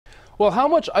Well, how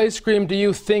much ice cream do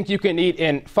you think you can eat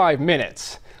in 5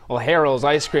 minutes? Well, Herrell's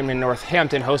Ice Cream in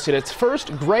Northampton hosted its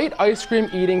first great ice cream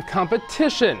eating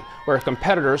competition, where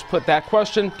competitors put that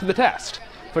question to the test.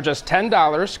 For just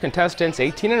 $10, contestants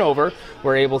 18 and over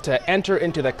were able to enter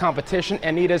into the competition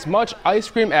and eat as much ice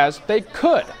cream as they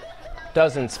could.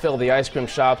 Dozens filled the ice cream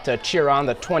shop to cheer on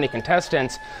the 20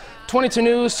 contestants. 22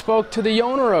 News spoke to the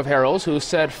owner of Herrell's, who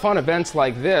said fun events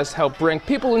like this help bring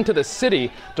people into the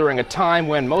city during a time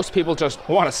when most people just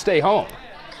want to stay home.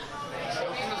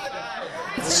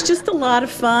 It's just a lot of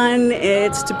fun.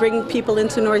 It's to bring people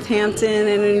into Northampton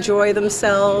and enjoy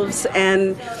themselves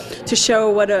and to show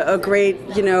what a great,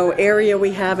 area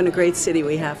we have and a great city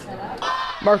we have.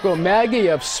 Marco Maggie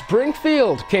of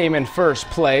Springfield came in first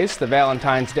place. The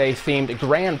Valentine's Day themed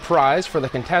grand prize for the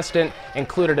contestant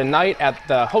included a night at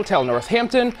the Hotel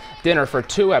Northampton, dinner for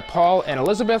two at Paul and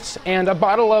Elizabeth's, and a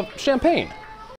bottle of champagne.